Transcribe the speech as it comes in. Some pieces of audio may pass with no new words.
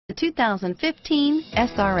The 2015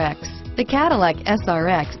 SRX. The Cadillac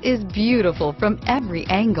SRX is beautiful from every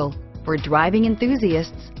angle. For driving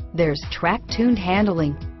enthusiasts, there's track-tuned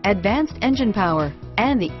handling, advanced engine power,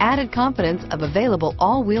 and the added confidence of available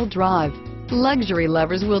all-wheel drive. Luxury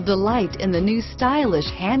lovers will delight in the new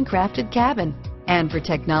stylish handcrafted cabin. And for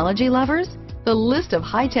technology lovers, the list of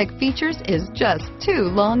high-tech features is just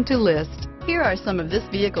too long to list. Here are some of this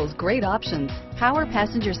vehicle's great options: power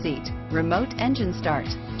passenger seat, remote engine start,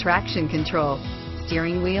 traction control,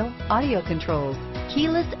 steering wheel audio controls,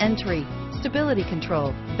 keyless entry, stability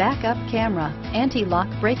control, backup camera, anti-lock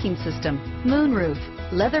braking system, moonroof,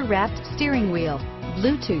 leather-wrapped steering wheel,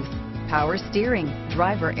 Bluetooth, power steering,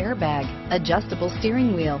 driver airbag, adjustable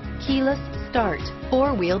steering wheel, keyless start,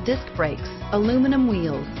 four-wheel disc brakes, aluminum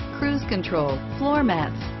wheels, cruise control, floor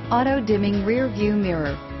mats, auto-dimming rear view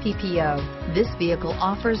mirror, PPO. This vehicle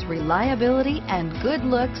offers reliability and good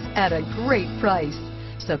looks at a great price.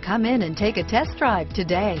 So come in and take a test drive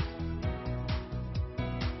today.